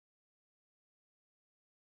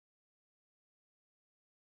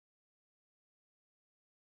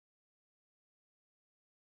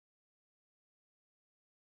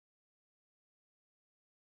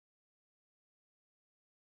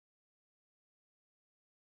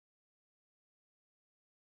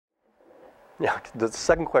Yeah, the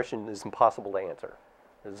second question is impossible to answer.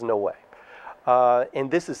 There's no way.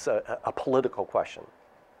 And this is a political question.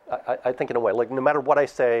 I think in a way, like no matter what I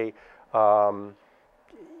say,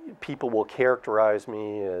 people will characterize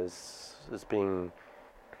me as being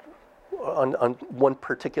on one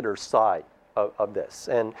particular side of this.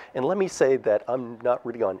 And let me say that I'm not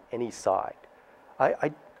really on any side.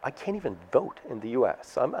 I can't even vote in the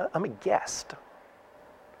US. I'm a guest.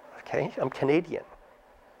 Okay? I'm Canadian.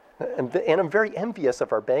 And I'm very envious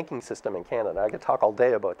of our banking system in Canada. I could talk all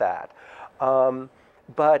day about that.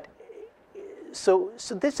 But so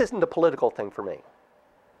this isn't a political thing for me.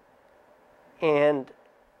 And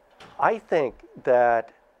I think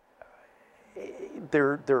that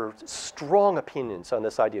there are strong opinions on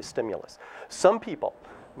this idea of stimulus. Some people,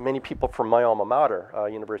 many people from my alma mater,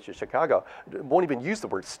 University of Chicago, won't even use the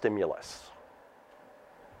word stimulus.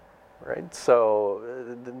 Right? So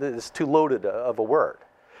it's too loaded of a word.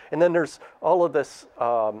 And then there's all of this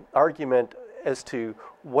argument as to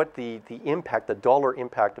what the impact, the dollar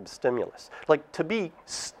impact of stimulus. Like to be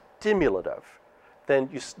stimulative, then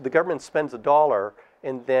the government spends $1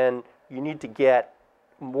 and then you need to get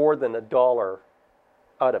more than $1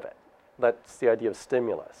 out of it. That's the idea of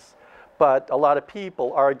stimulus. But a lot of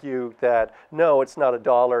people argue that no, it's not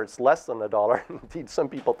 $1, it's less than $1. Indeed, some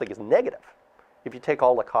people think it's negative if you take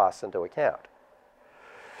all the costs into account.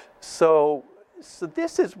 So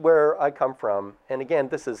this is where I come from. And again,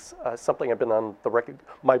 this is something I've been on the record.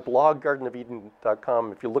 My blog,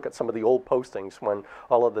 gardenofeden.com, if you look at some of the old postings when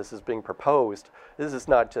all of this is being proposed, this is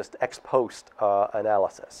not just ex post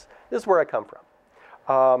analysis. This is where I come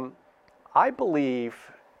from. I believe,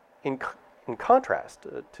 in contrast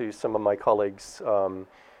to some of my colleagues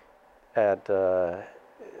at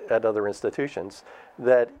other institutions,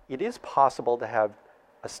 that it is possible to have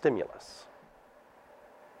a stimulus.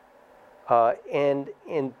 And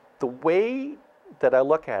the way that I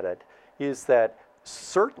look at it is that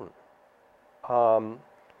certain kind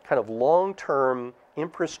of long-term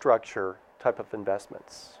infrastructure type of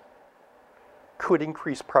investments could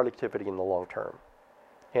increase productivity in the long term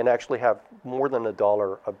and actually have more than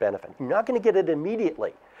 $1 of benefit. You're not going to get it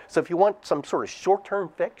immediately. So if you want some sort of short-term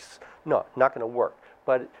fix, no, not going to work.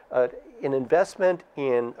 But an investment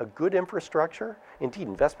in a good infrastructure, indeed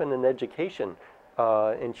investment in education,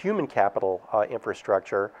 and human capital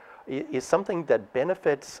infrastructure is something that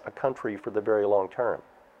benefits a country for the very long term.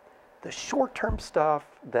 The short-term stuff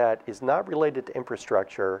that is not related to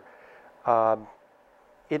infrastructure,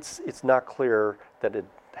 it's not clear that it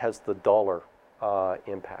has the dollar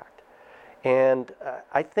impact. And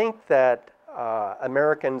I think that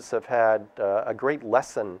Americans have had a great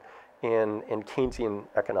lesson in Keynesian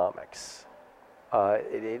economics,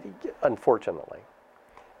 unfortunately.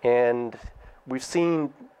 And we've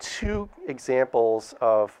seen two examples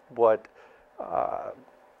of what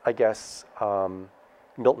I guess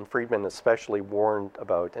Milton Friedman especially warned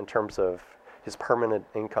about in terms of his permanent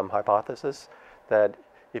income hypothesis, that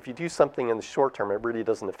if you do something in the short term, it really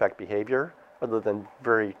doesn't affect behavior other than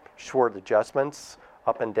very short adjustments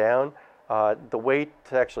up and down. The way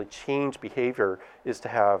to actually change behavior is to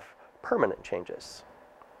have permanent changes,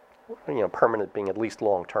 permanent being at least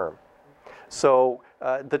long term. So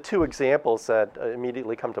the two examples that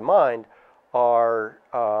immediately come to mind are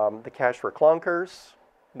the cash for clunkers,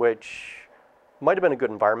 which might have been a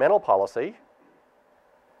good environmental policy,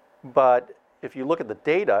 but if you look at the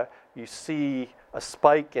data, you see a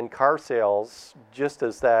spike in car sales just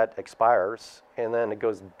as that expires, and then it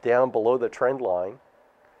goes down below the trend line.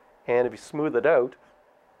 And if you smooth it out,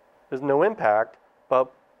 there's no impact,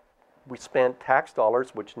 but we spent tax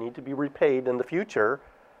dollars, which need to be repaid in the future,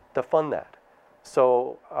 to fund that.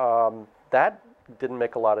 So that didn't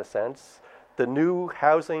make a lot of sense. The new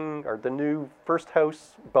housing, or the new first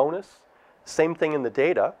house bonus, same thing in the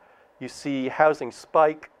data. You see housing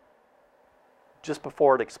spike just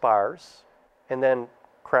before it expires, and then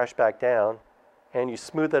crash back down, and you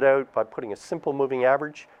smooth it out by putting a simple moving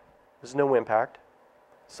average. There's no impact.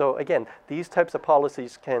 So again, these types of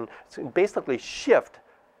policies can basically shift,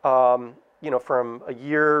 from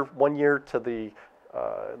one year to the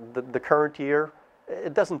current year.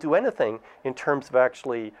 It doesn't do anything in terms of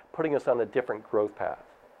actually putting us on a different growth path.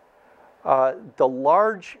 The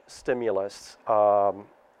large stimulus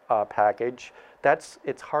package,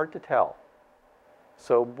 it's hard to tell.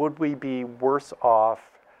 So would we be worse off?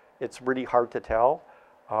 It's really hard to tell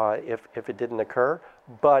if it didn't occur.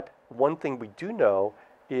 But one thing we do know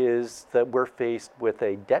is that we're faced with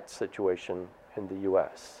a debt situation in the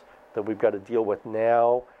US that we've got to deal with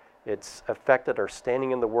now. It's affected our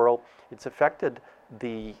standing in the world. It's affected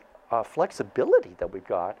the flexibility that we've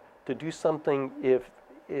got to do something if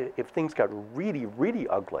if things got really, really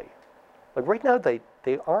ugly. Like right now, they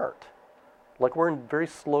aren't. Like we're in very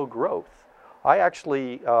slow growth. I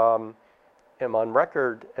actually am on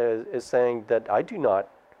record as saying that I do not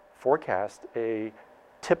forecast a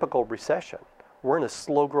typical recession. We're in a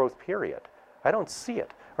slow growth period. I don't see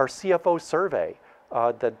it. Our CFO survey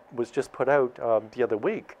that was just put out the other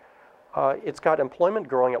week, it's got employment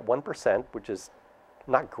growing at 1%, which is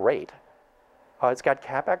not great. It's got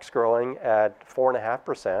CapEx growing at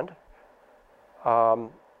 4.5%.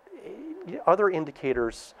 Other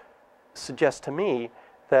indicators suggest to me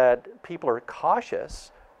that people are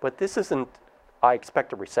cautious, but this isn't, I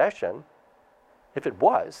expect a recession. If it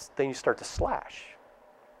was, then you start to slash.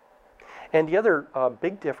 And the other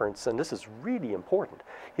big difference, and this is really important,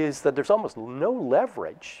 is that there's almost no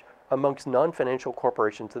leverage amongst non-financial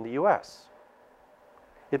corporations in the US.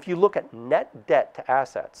 If you look at net debt to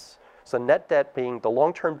assets, so net debt being the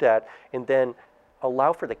long-term debt, and then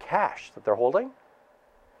allow for the cash that they're holding,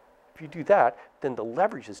 if you do that, then the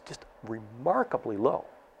leverage is just remarkably low.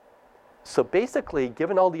 So basically,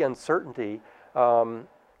 given all the uncertainty,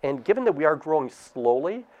 and given that we are growing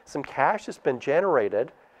slowly, some cash has been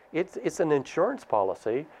generated, it's an insurance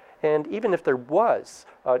policy, and even if there was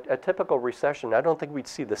a typical recession, I don't think we'd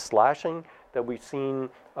see the slashing that we've seen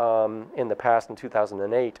in the past in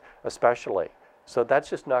 2008 especially. So that's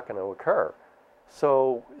just not going to occur.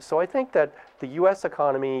 So I think that the US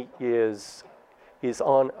economy is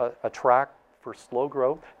on a track for slow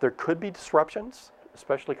growth. There could be disruptions,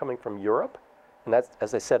 especially coming from Europe, and that's,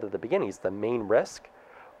 as I said at the beginning, is the main risk.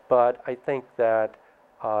 But I think that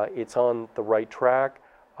it's on the right track.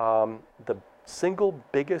 The single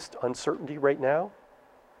biggest uncertainty right now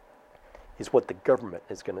is what the government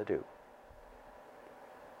is going to do.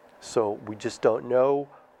 So we just don't know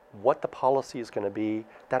what the policy is going to be.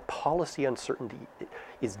 That policy uncertainty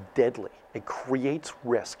is deadly. It creates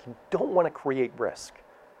risk. You don't want to create risk.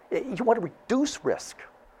 You want to reduce risk.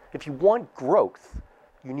 If you want growth,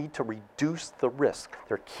 you need to reduce the risk.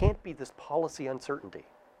 There can't be this policy uncertainty.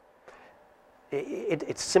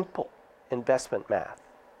 It's simple investment math.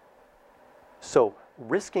 So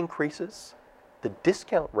risk increases, the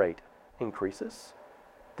discount rate increases.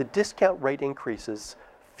 The discount rate increases,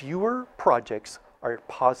 fewer projects are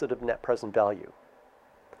positive net present value.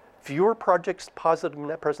 Fewer projects positive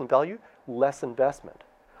net present value, less investment.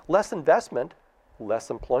 Less investment,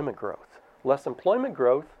 less employment growth. Less employment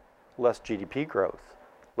growth, less GDP growth,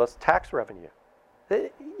 less tax revenue.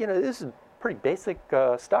 This is pretty basic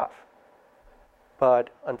stuff.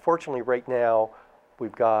 But unfortunately right now,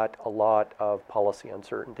 we've got a lot of policy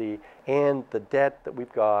uncertainty, and the debt that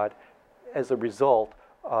we've got as a result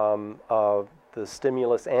of the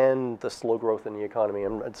stimulus and the slow growth in the economy,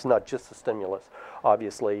 and it's not just the stimulus,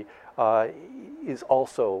 obviously, is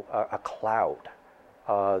also a cloud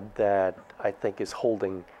that I think is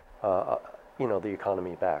holding the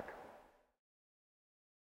economy back.